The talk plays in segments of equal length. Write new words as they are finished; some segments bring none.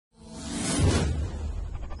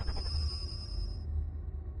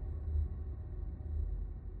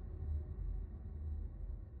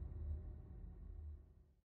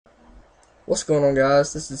What's going on,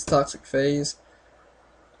 guys? This is Toxic Phase,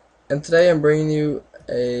 and today I'm bringing you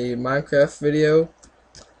a Minecraft video.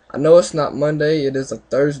 I know it's not Monday, it is a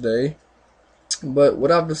Thursday, but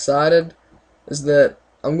what I've decided is that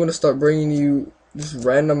I'm going to start bringing you just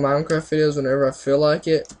random Minecraft videos whenever I feel like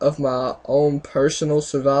it, of my own personal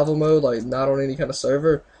survival mode, like not on any kind of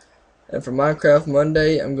server. And for Minecraft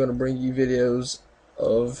Monday, I'm going to bring you videos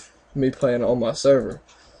of me playing on my server.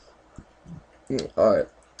 Alright.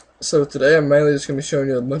 So today I'm mainly just going to be showing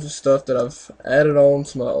you a bunch of stuff that I've added on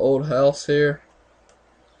to my old house here.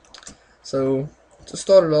 So to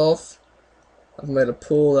start it off, I've made a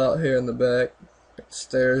pool out here in the back,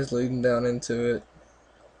 stairs leading down into it.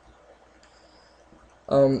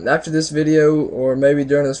 After this video, or maybe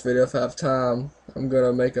during this video if I have time, I'm going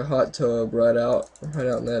to make a hot tub right out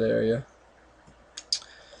in that area.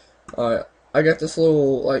 Alright, I got this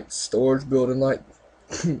little like storage building, like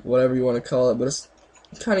whatever you want to call it, but it's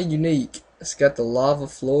kind of unique. It's got the lava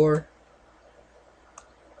floor.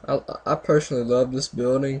 I personally love this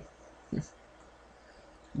building.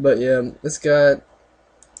 But yeah, I got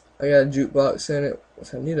a jukebox in it,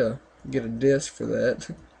 so I need to get a disc for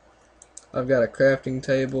that. I've got a crafting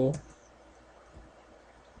table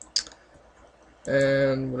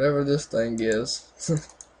and whatever this thing is.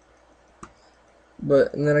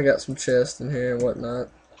 And then I got some chests in here and whatnot.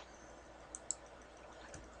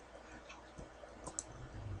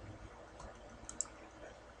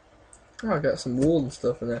 Oh, I got some wool and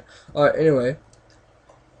stuff in there. Alright, anyway.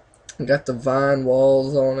 I got the vine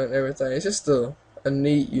walls on it and everything. It's just a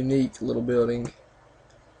neat, unique little building.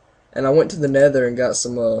 And I went to the nether and got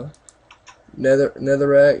some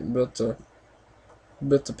netherrack,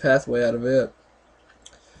 built a pathway out of it.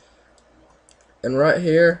 And right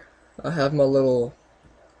here, I have my little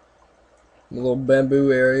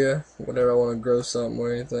bamboo area, whatever I want to grow something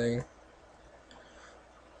or anything.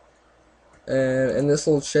 And in this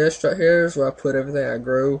little chest right here is where I put everything I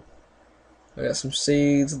grow. I got some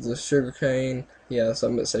seeds, the sugarcane. Yeah, so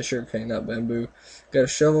I'm going to say sugarcane, not bamboo. Got a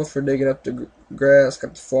shovel for digging up the grass.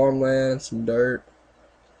 Got the farmland, some dirt.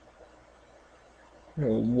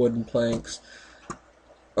 Wooden planks.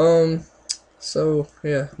 So,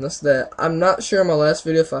 yeah, that's that. I'm not sure in my last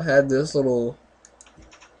video if I had this little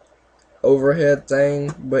overhead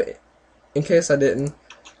thing, but in case I didn't,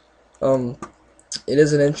 it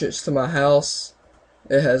is an entrance to my house.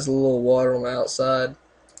 It has a little water on the outside.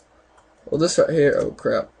 Well, this right here, oh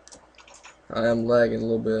crap, I am lagging a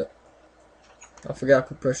little bit. I forgot to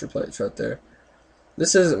put pressure plates right there.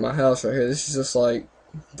 This isn't my house right here. This is just like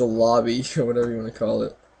the lobby or whatever you want to call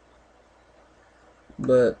it.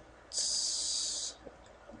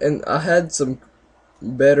 And I had some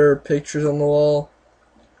better pictures on the wall,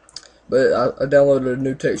 but I downloaded a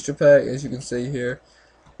new texture pack, as you can see here,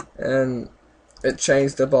 and it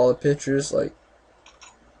changed up all the pictures. Like,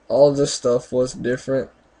 all this stuff was different.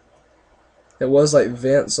 It was like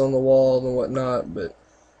vents on the wall and whatnot, but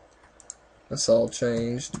that's all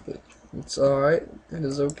changed. But it's alright. It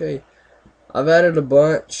is okay. I've added a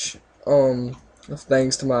bunch of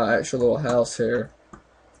things to my actual little house here.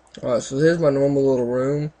 Alright, so here's my normal little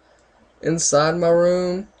room. Inside my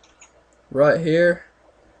room, right here,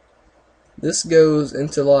 this goes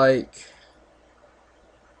into like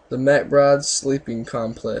the McBride sleeping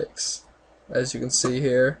complex, as you can see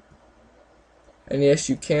here. And yes,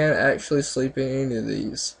 you can actually sleep in any of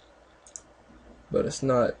these, but it's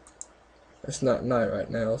not night right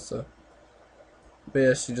now, so. But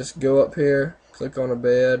yes, you just go up here, click on a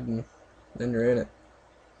bed, and then you're in it.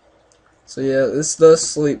 So yeah, this does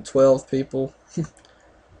sleep 12 people.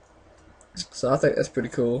 So I think that's pretty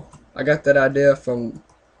cool. I got that idea from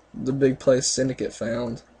the big place Syndicate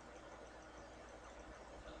found.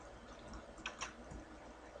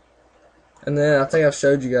 And then I think I've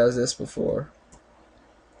showed you guys this before.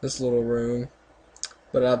 This little room.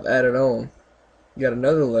 But I've added on. You got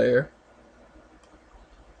another layer.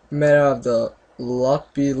 Made out of the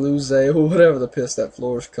Lapis or whatever the piss that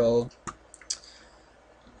floor is called.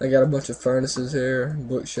 I got a bunch of furnaces here,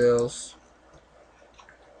 bookshelves.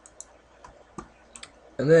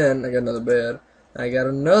 And then I got another bed. I got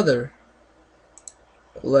another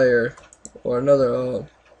layer, or another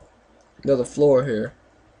floor here.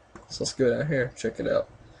 So let's go down here, check it out.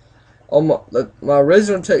 On my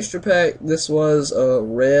original texture pack, this was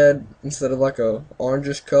red instead of like a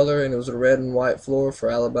orangish color, and it was a red and white floor for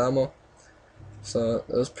Alabama. So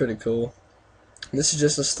that was pretty cool. This is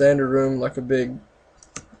just a standard room, like a big,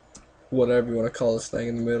 whatever you want to call this thing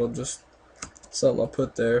in the middle, just something I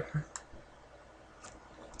put there.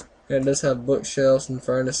 And it does have bookshelves and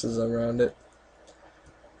furnaces around it.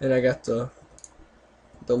 And I got the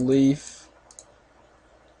leaf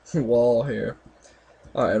wall here.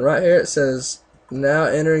 Alright, and right here it says, now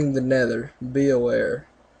entering the nether, be aware.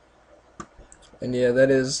 And yeah, that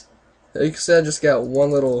is, you can see I just got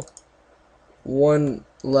one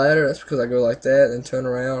ladder. That's because I go like that, then turn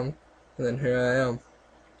around, and then here I am.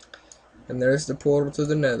 And there's the portal to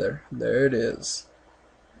the nether. There it is.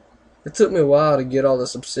 It took me a while to get all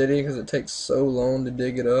this obsidian because it takes so long to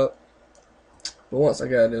dig it up. But once I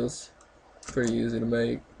got it, it was pretty easy to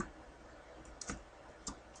make.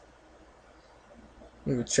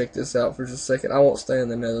 Let me check this out for just a second. I won't stay in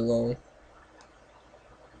the nether long.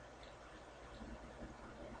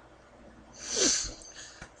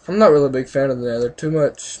 I'm not really a big fan of the nether. Too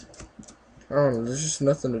much, I don't know, there's just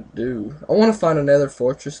nothing to do. I want to find a nether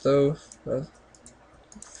fortress though.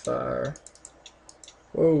 Fire.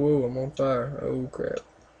 Whoa, whoa, I'm on fire. Oh crap.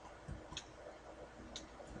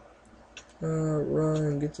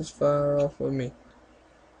 Run, get this fire off of me.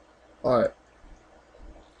 Alright.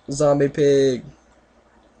 Zombie pig.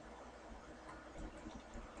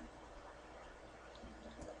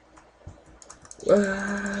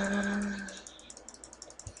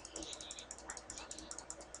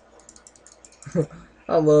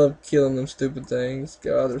 I love killing them stupid things.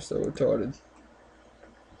 God, they're so retarded.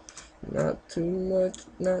 Not too much,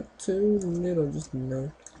 not too little, just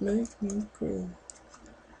enough to make me cry.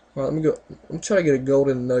 Alright, let me go. I'm trying to get a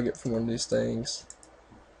golden nugget from one of these things.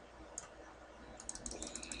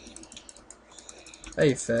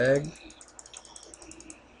 Hey, fag.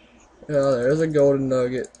 Yeah, there's a golden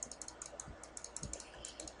nugget.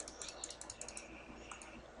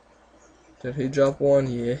 Did he drop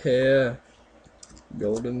one? Yeah.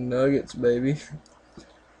 Golden nuggets, baby.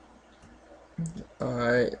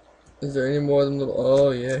 Alright. Is there any more of them little...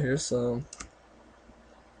 Oh, yeah, here's some.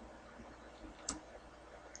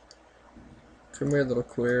 Come here, little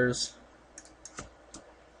queers.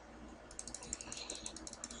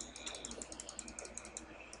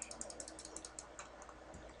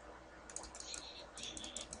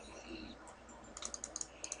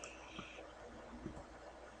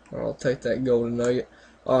 I'll take that golden nugget.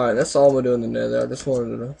 Alright, that's all I'm doing in the nether. I just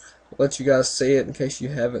wanted to let you guys see it in case you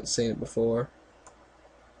haven't seen it before.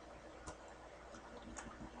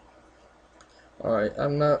 Alright,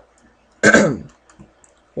 I'm not...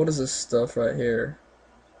 What is this stuff right here?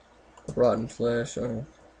 Rotten flesh. Oh.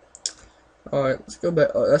 Alright, let's go back.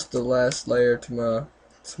 Oh, that's the last layer to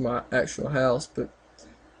my actual house, but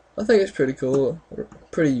I think it's pretty cool.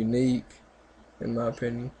 Pretty unique, in my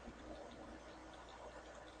opinion.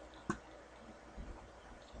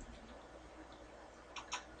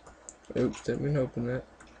 Oops, didn't mean to open that.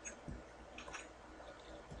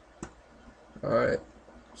 Alright,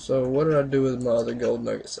 so what did I do with my other gold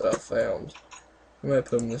nuggets that I found? I might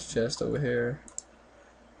put them in this chest over here.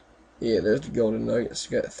 Yeah, there's the golden nuggets.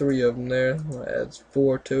 Got 3 of them there. I'll add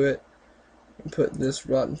 4 to it. And put this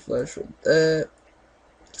rotten flesh with that.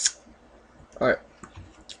 Alright.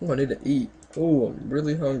 Oh, I need to eat. Oh, I'm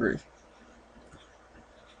really hungry.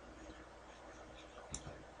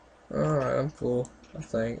 Alright, I'm full. I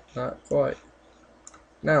think. Not quite.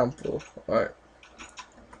 Now I'm full. Alright.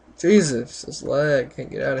 Jesus, this lag.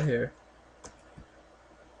 Can't get out of here.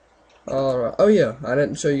 Alright. Oh yeah, I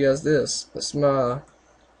didn't show you guys this. That's my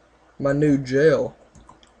new jail.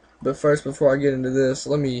 But first, before I get into this,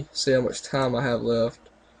 let me see how much time I have left.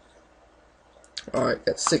 Alright,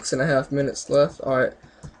 got 6.5 minutes left. Alright,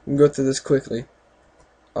 I'm going to go through this quickly.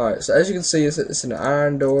 Alright, so as you can see, it's an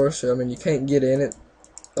iron door, so I mean, you can't get in it.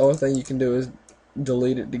 The only thing you can do is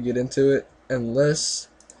delete it to get into it, unless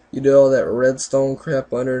you do all that redstone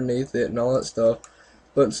crap underneath it and all that stuff.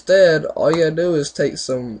 But instead, all you gotta do is take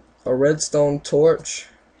a redstone torch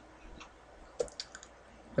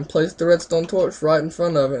and place the redstone torch right in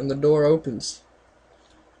front of it, and the door opens.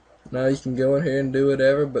 Now you can go in here and do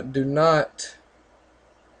whatever, but do not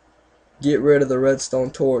get rid of the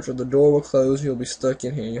redstone torch, or the door will close and you'll be stuck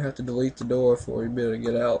in here. You have to delete the door before you'll be able to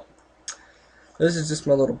get out. This is just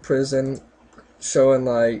my little prison, showing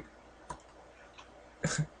like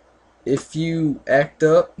if you act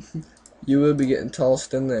up, you will be getting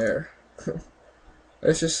tossed in there.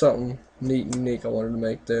 It's just something neat and unique I wanted to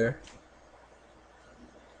make there.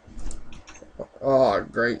 Oh,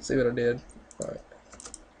 great. See what I did? Alright.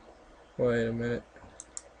 Wait a minute.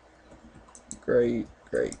 Great.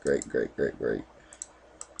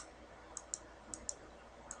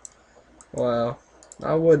 Wow.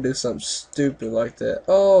 I would do something stupid like that.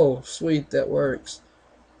 Oh, sweet. That works.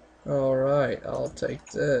 Alright. I'll take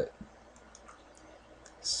that.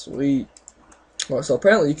 Sweet. Well, so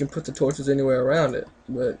apparently you can put the torches anywhere around it,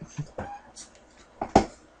 but...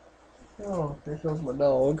 Oh, here comes my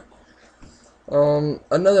dog.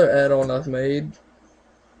 Another add-on I've made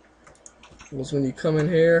was when you come in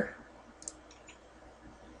here,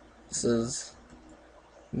 it says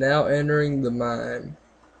now entering the mine.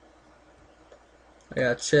 I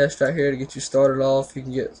got a chest right here to get you started off. You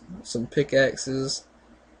can get some pickaxes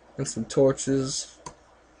and some torches.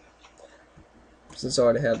 Since I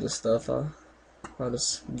already have this stuff, I'll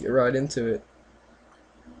just get right into it.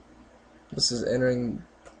 This is entering.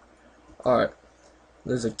 Alright,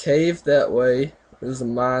 there's a cave that way, there's a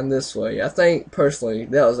mine this way. I think personally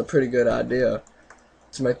that was a pretty good idea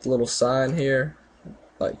to make the little sign here,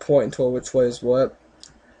 like pointing toward which way is what.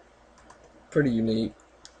 Pretty unique.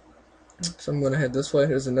 So I'm gonna head this way.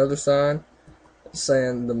 Here's another sign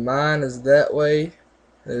saying the mine is that way.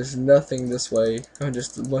 There's nothing this way,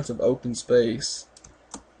 just a bunch of open space.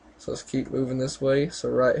 So let's keep moving this way. So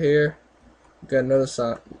right here, we've got another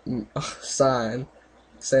sign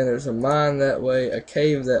saying there's a mine that way, a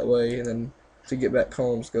cave that way, and then to get back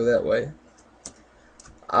home, let's go that way.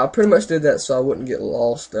 I pretty much did that so I wouldn't get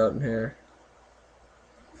lost out in here.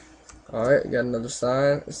 Alright, got another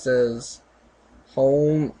sign. It says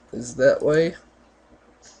home is that way,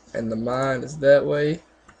 and the mine is that way.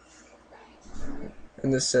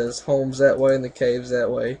 And this says home's that way and the cave's that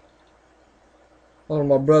way. Hold on,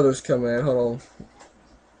 my brother's coming in. Hold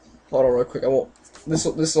on real quick. I won't. This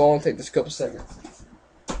will only take just a couple seconds.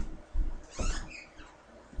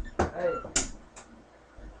 Hey.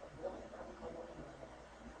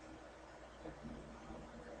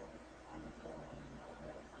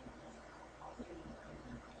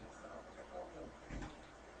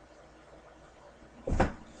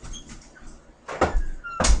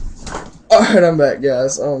 Alright, I'm back,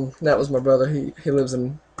 guys. That was my brother. He lives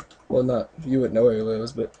in, well, not, you wouldn't know where he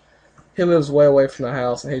lives, but he lives way away from the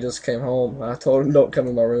house, and he just came home. I told him don't come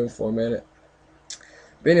in my room for a minute.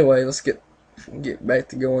 But anyway, let's get back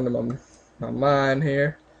to going to my mine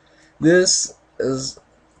here. This is,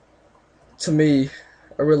 to me,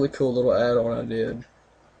 a really cool little add-on I did.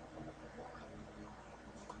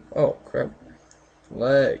 Oh crap,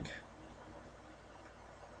 lag.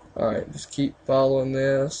 Alright, just keep following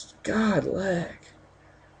this. God, lag.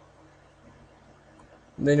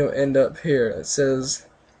 And then you'll end up here. It says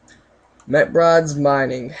McBride's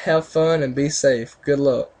Mining. Have fun and be safe. Good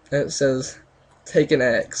luck. And it says take an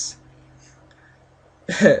axe.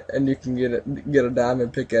 And you can get a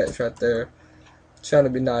diamond pickaxe right there. Trying to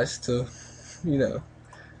be nice to, you know.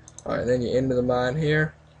 Alright, then you enter the mine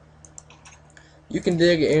here. You can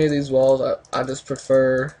dig at any of these walls. I just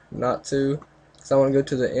prefer not to. So I want to go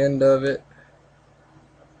to the end of it,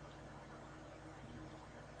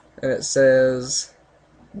 and it says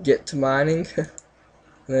get to mining. And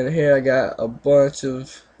then here I got a bunch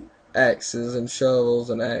of axes and shovels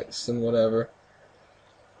and axe and whatever.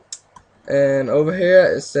 And over here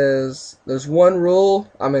it says there's one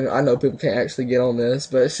rule. I mean, I know people can't actually get on this,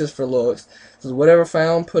 but it's just for looks. It says whatever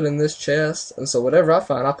found, put in this chest. And so whatever I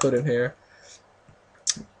find, I put in here.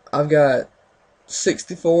 I've got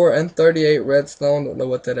 64 and 38 redstone, don't know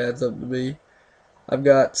what that adds up to be. I've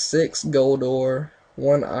got 6 gold ore,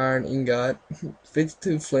 1 iron ingot,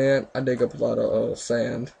 52 flint, I dig up a lot of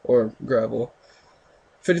sand, or gravel,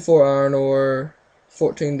 54 iron ore,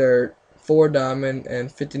 14 dirt, 4 diamond,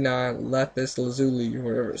 and 59 lapis lazuli,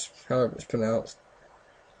 or however it's pronounced.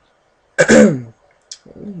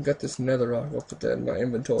 Got this nether rock, I'll put that in my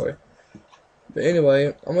inventory. But anyway,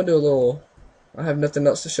 I'm going to do a little... I have nothing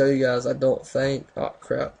else to show you guys, I don't think. Oh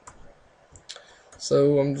crap.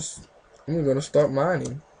 So I'm going to start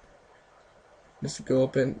mining. Just go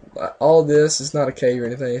up in, all this is not a cave or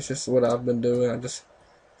anything, it's just what I've been doing. I just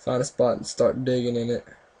find a spot and start digging in it.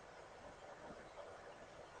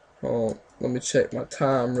 Oh, let me check my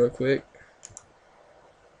time real quick.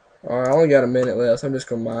 Alright, I only got a minute left, so I'm just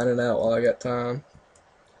going to mine it out while I got time.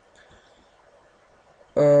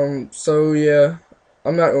 So yeah.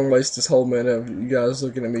 I'm not going to waste this whole minute of you guys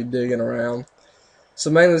looking at me digging around. So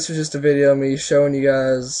mainly this was just a video of me showing you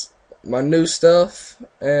guys my new stuff,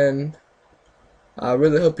 and I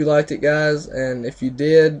really hope you liked it, guys. And if you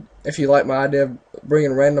did, if you like my idea of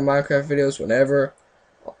bringing random Minecraft videos whenever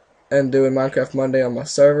and doing Minecraft Monday on my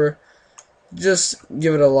server, just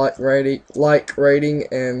give it a like rating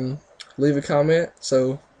and leave a comment.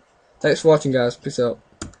 So thanks for watching, guys. Peace out.